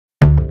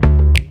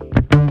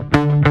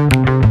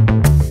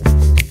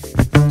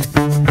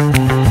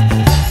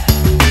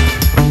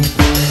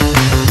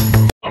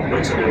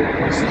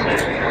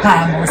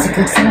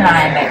Cookston, and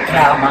I am at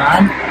Canal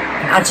Mine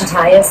in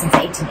Acetaia since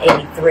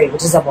 1883,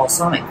 which is a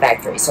balsamic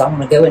factory. So I'm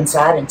going to go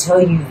inside and tell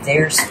you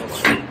their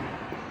story.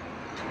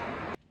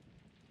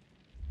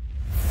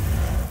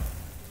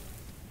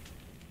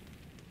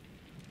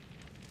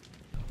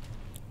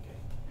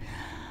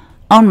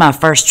 On my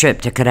first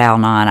trip to Canal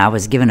 9, I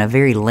was given a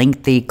very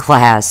lengthy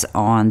class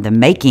on the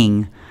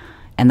making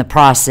and the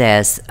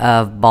process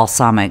of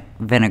balsamic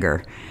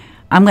vinegar.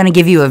 I'm going to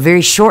give you a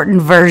very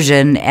shortened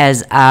version,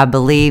 as I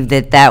believe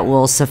that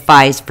will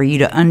suffice for you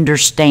to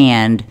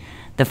understand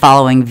the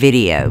following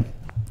video.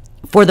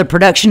 For the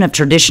production of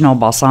traditional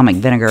balsamic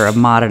vinegar of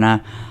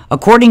Modena,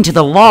 according to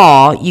the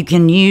law, you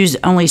can use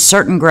only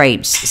certain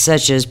grapes,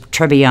 such as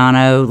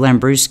Trebbiano,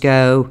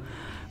 Lambrusco,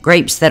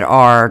 grapes that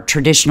are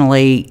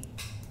traditionally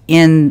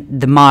in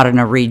the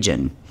Modena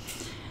region.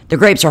 The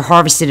grapes are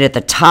harvested at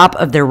the top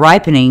of their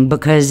ripening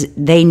because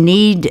they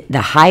need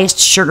the highest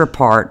sugar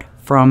part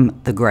from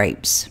the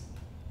grapes.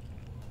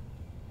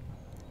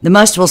 The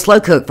must will slow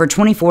cook for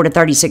 24 to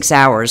 36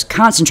 hours,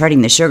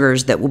 concentrating the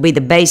sugars that will be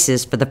the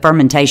basis for the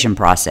fermentation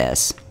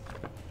process.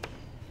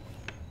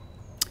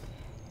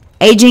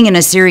 Aging in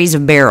a series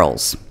of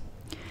barrels.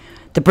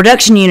 The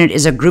production unit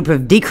is a group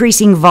of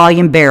decreasing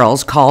volume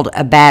barrels called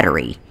a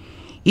battery,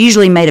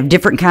 usually made of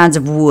different kinds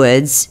of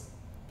woods.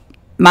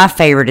 My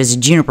favorite is a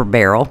juniper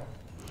barrel.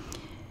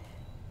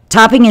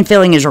 Topping and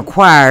filling is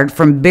required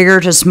from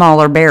bigger to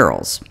smaller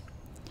barrels.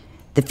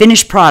 The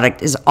finished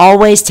product is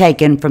always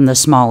taken from the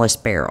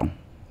smallest barrel.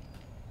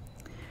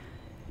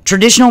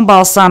 Traditional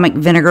balsamic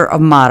vinegar of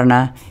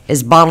Modena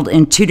is bottled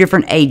in two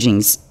different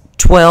agings,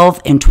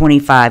 12 and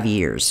 25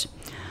 years.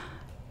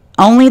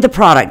 Only the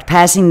product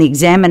passing the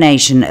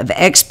examination of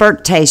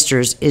expert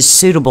tasters is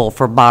suitable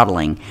for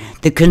bottling.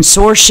 The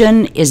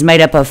consortium is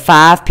made up of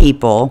 5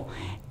 people,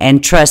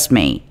 and trust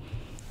me,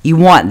 you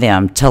want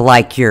them to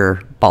like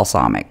your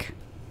balsamic.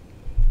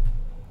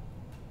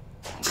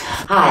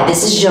 Hi,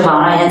 this is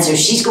Giovanna, and so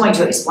she's going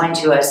to explain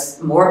to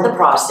us more of the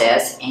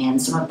process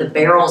and some of the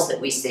barrels that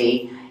we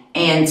see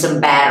and some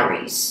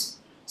batteries.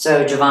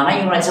 So Giovanna,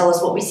 you want to tell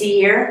us what we see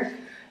here?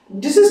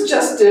 This is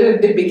just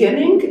the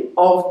beginning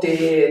of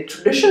the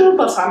traditional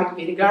balsamic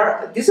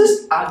vinegar. This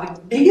is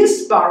the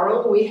biggest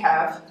barrel we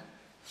have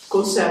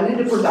concerning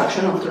the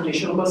production of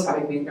traditional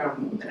balsamic vinegar.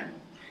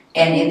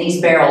 And in these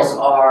barrels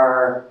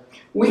are...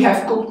 We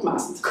have cooked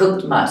must.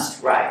 Cooked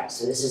must, right.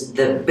 So this is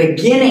the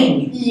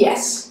beginning.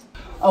 Yes.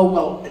 Oh,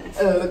 well,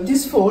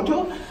 this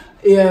photo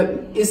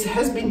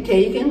has been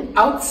taken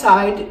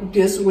outside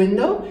this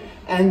window,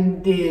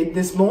 and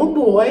the small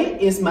boy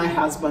is my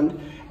husband,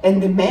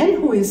 and the man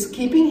who is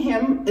keeping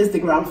him is the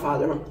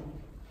grandfather.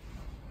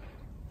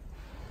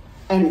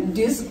 And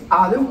this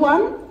other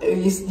one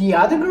is the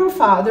other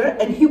grandfather,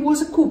 and he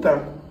was a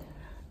cooper.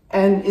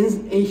 And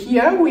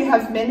here we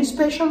have many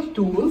special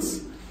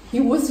tools he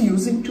was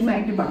using to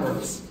make the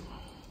barrels.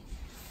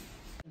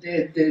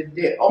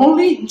 The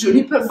only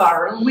juniper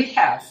barrel we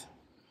have.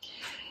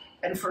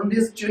 And from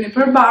this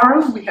juniper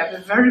barrel we have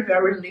a very,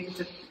 very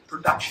limited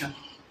production,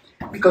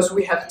 because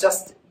we have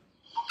just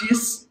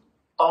this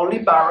only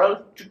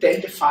barrel to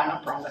take the final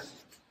product.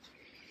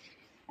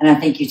 And I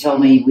think you told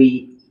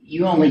me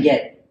you only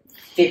get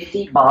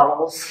 50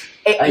 bottles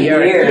a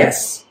year.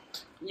 Yes.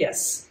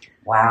 Yes.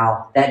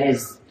 Wow, that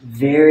is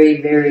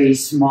very, very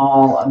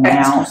small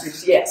amount.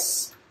 Exclusive.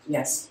 Yes.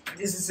 Yes.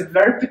 This is a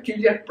very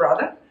peculiar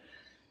product.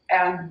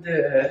 And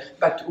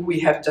but we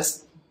have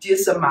just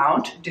this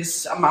amount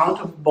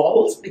of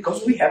bottles,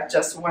 because we have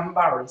just 1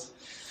 barrel.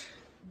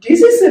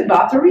 This is a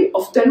battery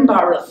of 10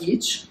 barrels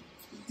each.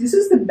 This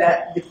is the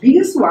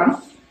biggest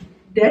one.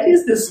 That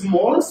is the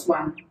smallest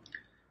one.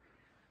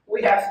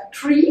 We have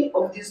 3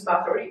 of this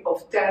battery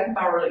of 10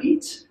 barrels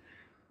each,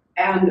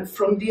 and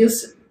from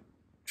this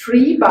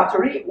 3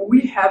 battery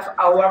we have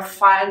our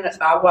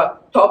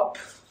top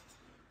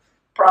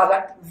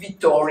product,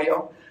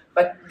 Vittorio.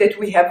 But that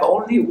we have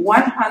only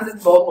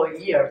 100 bottles a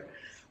year.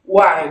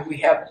 Why we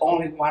have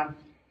only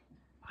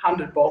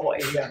 100 bottles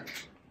a year?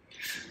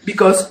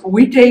 Because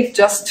we take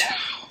just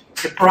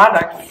the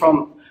product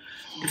from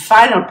the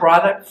final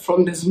product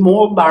from the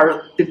small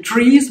barrel, the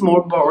 3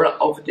 small barrels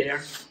over there.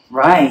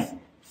 Right.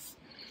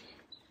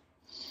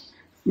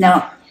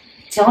 Now,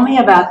 tell me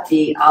about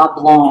the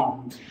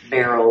oblong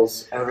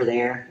barrels over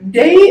there.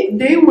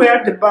 They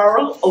were the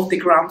barrel of the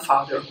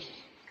grandfather.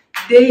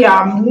 They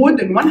are more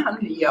than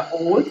 100 years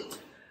old,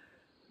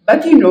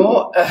 but you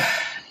know,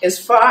 as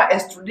far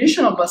as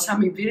traditional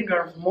balsamic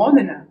vinegar of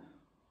Modena,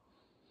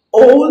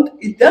 old,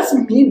 it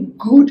doesn't mean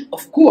good,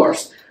 of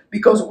course,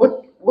 because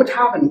what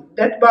happened?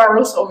 That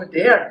barrels over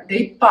there,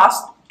 they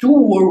passed 2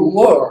 World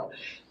Wars.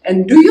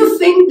 And do you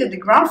think that the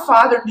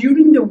grandfather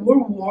during the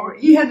World War,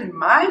 he had in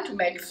mind to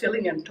make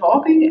filling and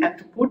topping and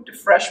to put the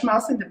fresh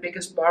must in the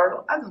biggest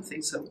barrel? I don't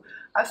think so.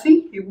 I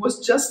think he was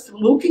just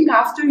looking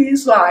after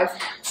his life.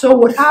 So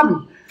what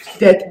happened?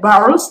 That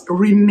barrels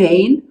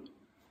remain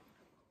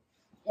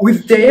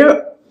with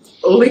their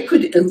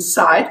liquid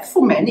inside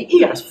for many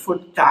years, for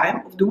the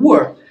time of the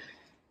war.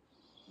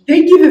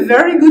 They give a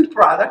very good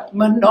product,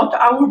 but not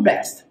our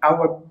best.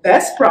 Our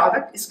best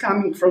product is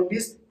coming from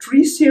these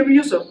 3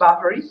 series of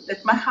Bavaria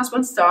that my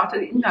husband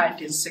started in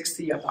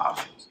 1960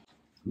 about.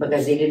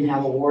 Because he didn't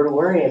have a war to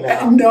worry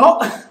about. No.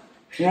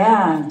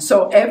 Yeah.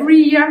 So every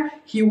year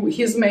he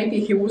was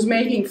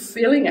making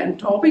filling and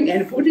topping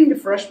and putting the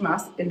fresh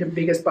must in the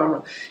biggest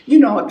barrel. You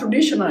know,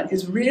 traditional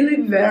is really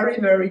very,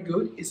 very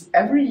good. Is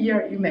every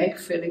year you make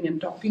filling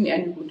and topping and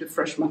you put the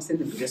fresh must in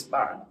the biggest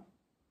barrel.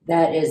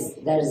 That is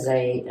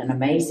an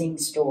amazing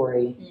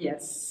story.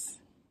 Yes.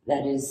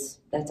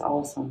 That's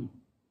awesome.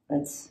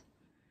 That's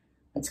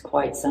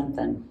quite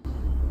something.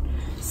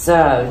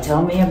 So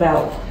tell me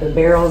about the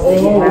barrels that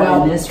you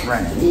have in this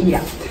room.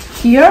 Yeah.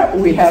 Here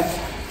we have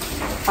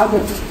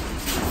other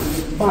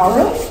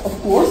barrels, of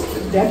course,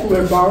 that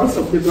were barrels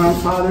of the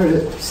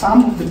grandfather,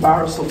 some of the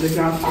barrels of the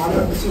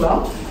grandfather as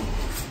well.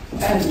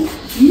 And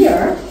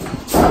here,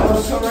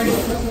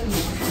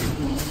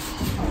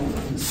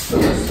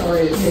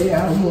 sorry, they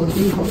are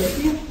working over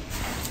here.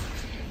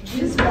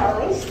 These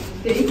barrels,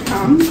 they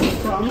come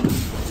from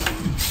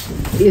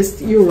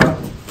East Europe.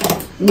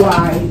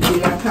 Why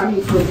they are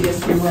coming from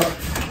East Europe?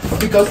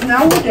 Because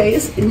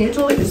nowadays in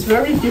Italy it's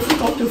very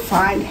difficult to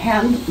find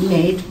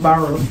handmade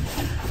barrels.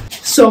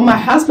 So my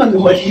husband,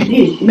 what he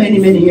did many,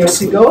 many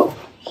years ago,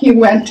 he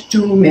went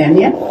to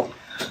Romania.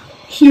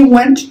 He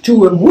went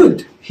to a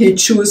wood. He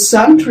chose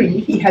some tree,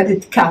 he had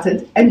it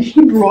cutted, and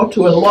he brought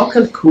to a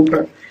local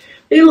cooper.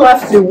 He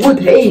left the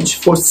wood age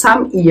for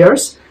some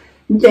years.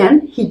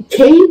 Then he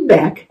came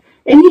back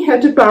and he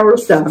had the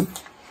barrels done.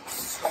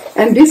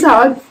 And these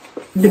are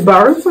the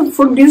barrels.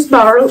 For this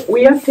barrel,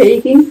 we are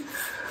taking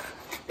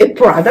a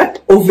product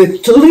of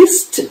at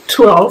least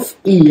 12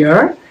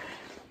 years.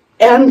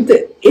 And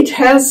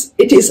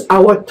it is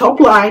our top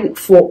line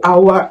for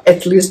our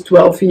at least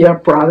 12-year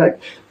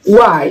product.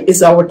 Why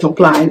is our top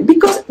line?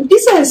 Because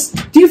this has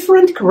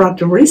different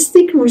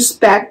characteristic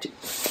respect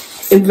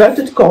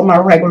inverted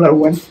comma regular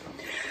one.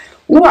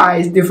 Why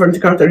is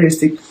different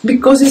characteristic?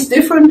 Because it's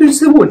different with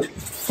the wood.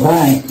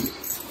 Right.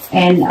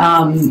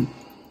 And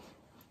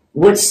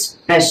what's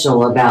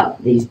special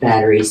about these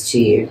batteries to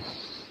you?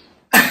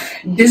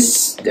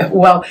 This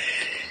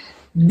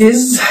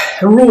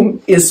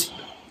room is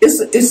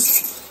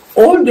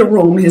all the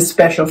room is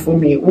special for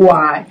me.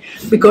 Why?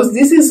 Because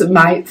this is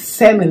my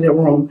family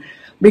room.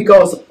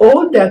 Because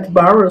all that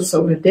barrels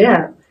over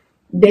there,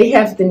 they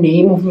have the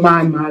name of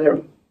my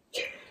mother.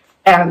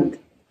 And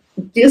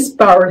this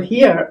barrel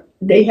here,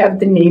 they have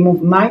the name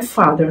of my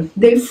father.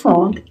 They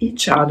found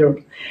each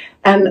other.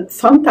 And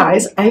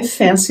sometimes I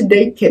fancy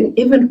they can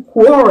even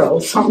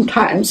quarrel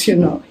sometimes, you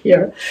know,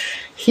 here.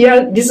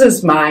 Here, this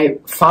is my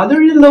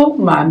father-in-law,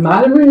 my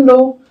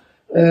mother-in-law,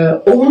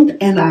 aunt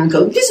and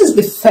uncle. This is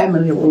the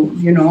family room,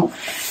 you know.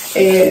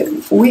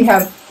 We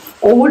have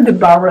all the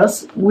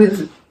barrels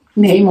with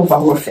name of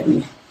our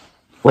family.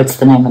 What's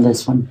the name of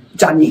this one?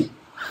 Johnny.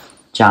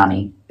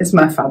 Johnny. It's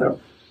my father.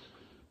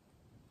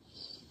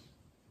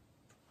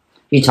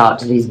 You talk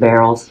to these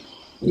barrels?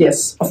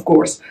 Yes, of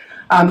course.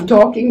 I'm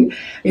talking,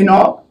 you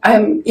know,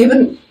 I'm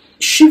even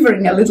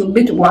shivering a little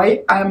bit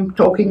why I'm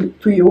talking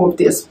to you of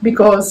this.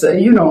 Because,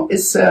 you know,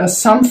 it's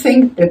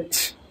something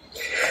that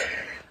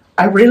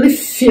I really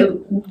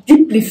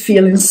deeply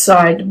feel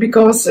inside.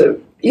 Because,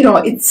 you know,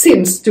 it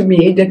seems to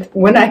me that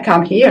when I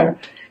come here,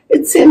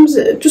 it seems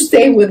to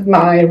stay with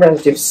my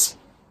relatives.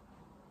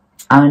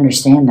 I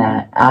understand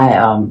that.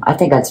 I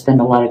think I'd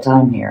spend a lot of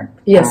time here.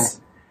 Yes.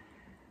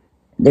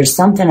 There's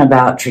something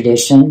about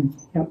tradition,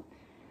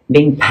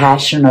 being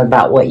passionate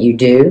about what you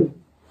do,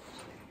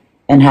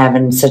 and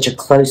having such a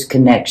close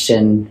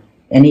connection,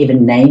 and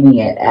even naming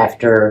it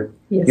after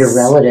your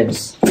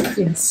relatives.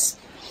 Yes.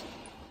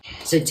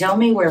 So tell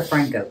me where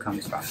Franco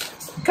comes from.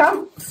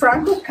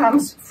 Franco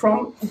comes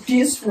from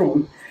this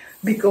room,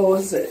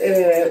 because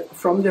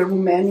from the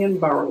Romanian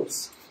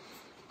barrels.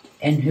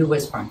 And who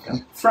was Franco?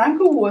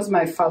 Franco was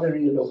my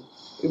father-in-law.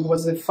 He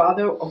was the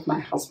father of my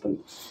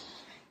husband.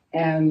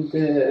 And,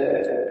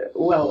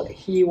 well,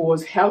 he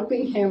was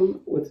helping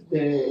him with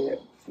the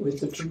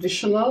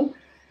traditional.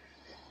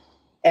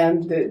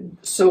 And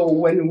so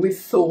when we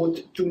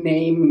thought to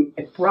name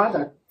a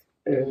product,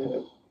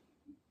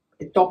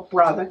 a top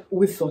product,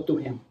 we thought to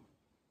him.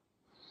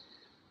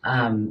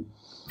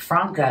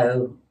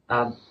 Franco,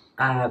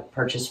 I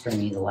purchased from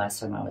you the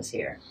last time I was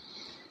here.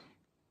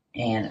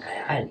 And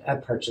I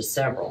purchased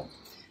several.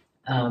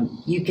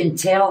 You can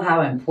tell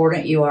how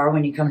important you are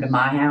when you come to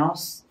my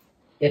house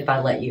if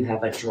I let you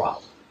have a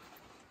drop,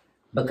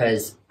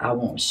 because I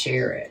won't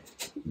share it,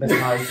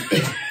 because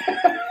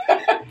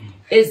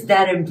it's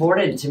that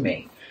important to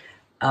me.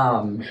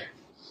 I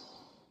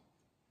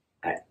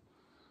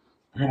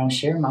don't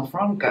share my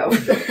Franco.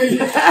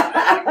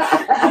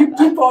 You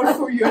keep all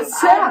for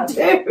yourself.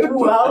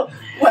 Well,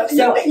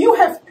 so,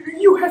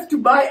 you have to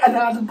buy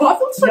another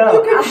bottle so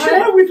you can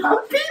share with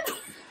other people.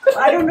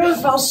 I don't know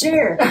if I'll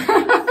share.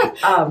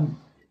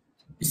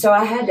 So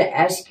I had to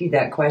ask you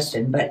that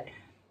question, but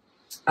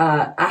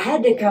I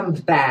had to come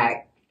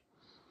back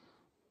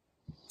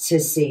to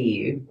see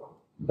you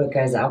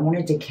because I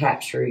wanted to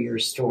capture your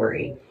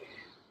story.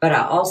 But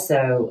I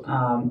also,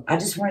 I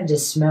just wanted to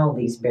smell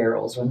these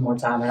barrels one more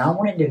time. And I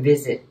wanted to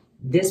visit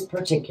this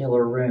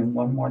particular room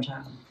one more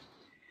time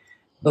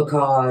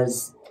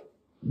because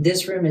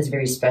this room is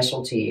very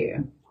special to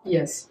you.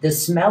 Yes. The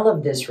smell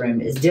of this room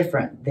is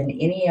different than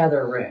any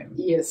other room.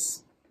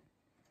 Yes.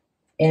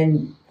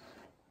 And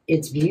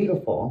it's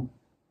beautiful.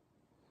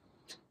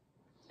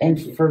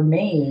 And for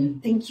me...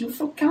 Thank you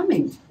for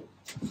coming.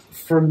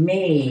 For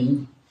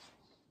me,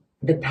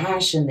 the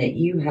passion that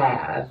you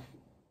have,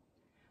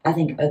 I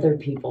think other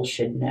people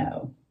should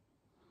know.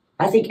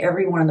 I think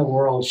everyone in the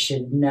world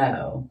should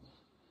know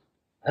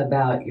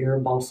about your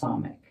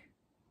balsamic.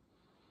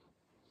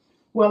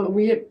 Well,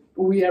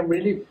 we are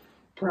really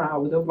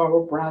proud of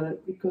our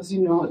product because,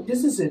 you know,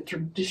 this is a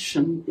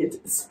tradition.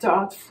 It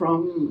starts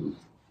from,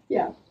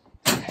 it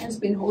has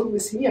been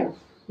always here.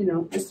 You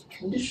know, this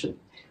tradition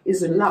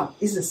is a love,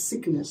 is a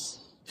sickness.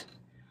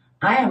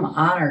 I am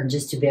honored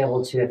just to be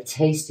able to have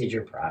tasted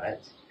your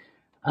product.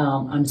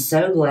 I'm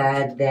so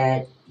glad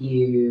that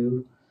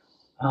you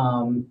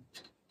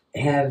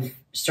have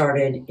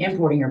started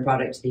importing your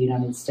product to the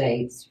United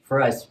States.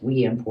 For us,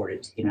 we import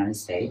it to the United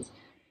States,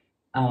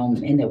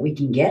 and that we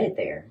can get it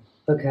there.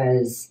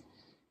 Because,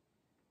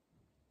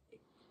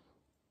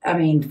 I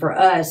mean, for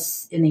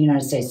us in the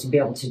United States to be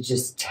able to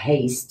just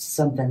taste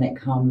something that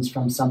comes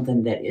from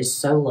something that is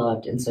so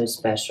loved and so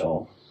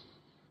special,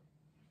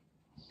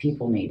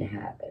 people need to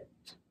have it.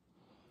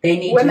 They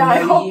need to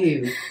know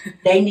you.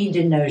 They need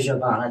to know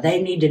Giovanna.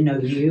 They need to know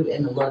you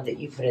and the love that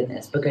you put in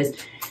this, because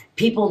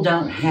people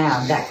don't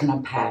have that kind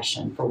of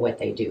passion for what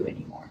they do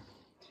anymore.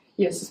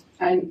 Yes,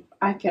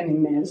 I can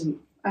imagine.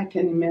 I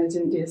can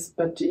imagine this,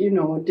 but you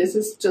know, this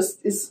is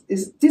just this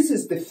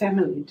is the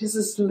family. This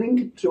is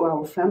linked to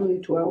our family,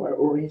 to our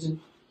origin.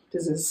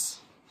 This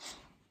is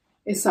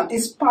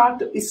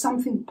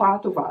something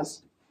part of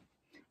us.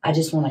 I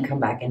just want to come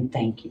back and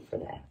thank you for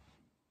that.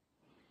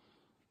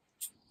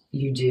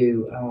 You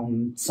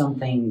do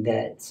something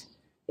that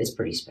is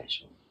pretty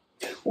special.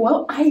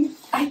 Well, I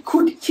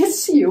could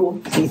kiss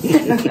you.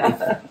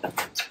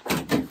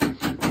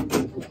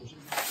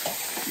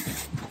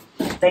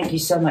 Thank you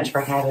so much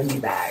for having me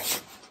back.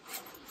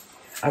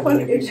 Well,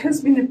 it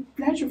has been a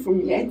pleasure for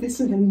me. This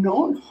is an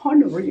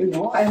honor, you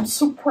know. I am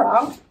so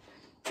proud.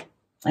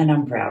 And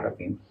I'm proud of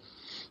you.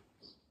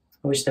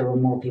 I wish there were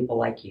more people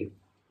like you.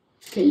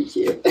 Thank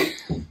you.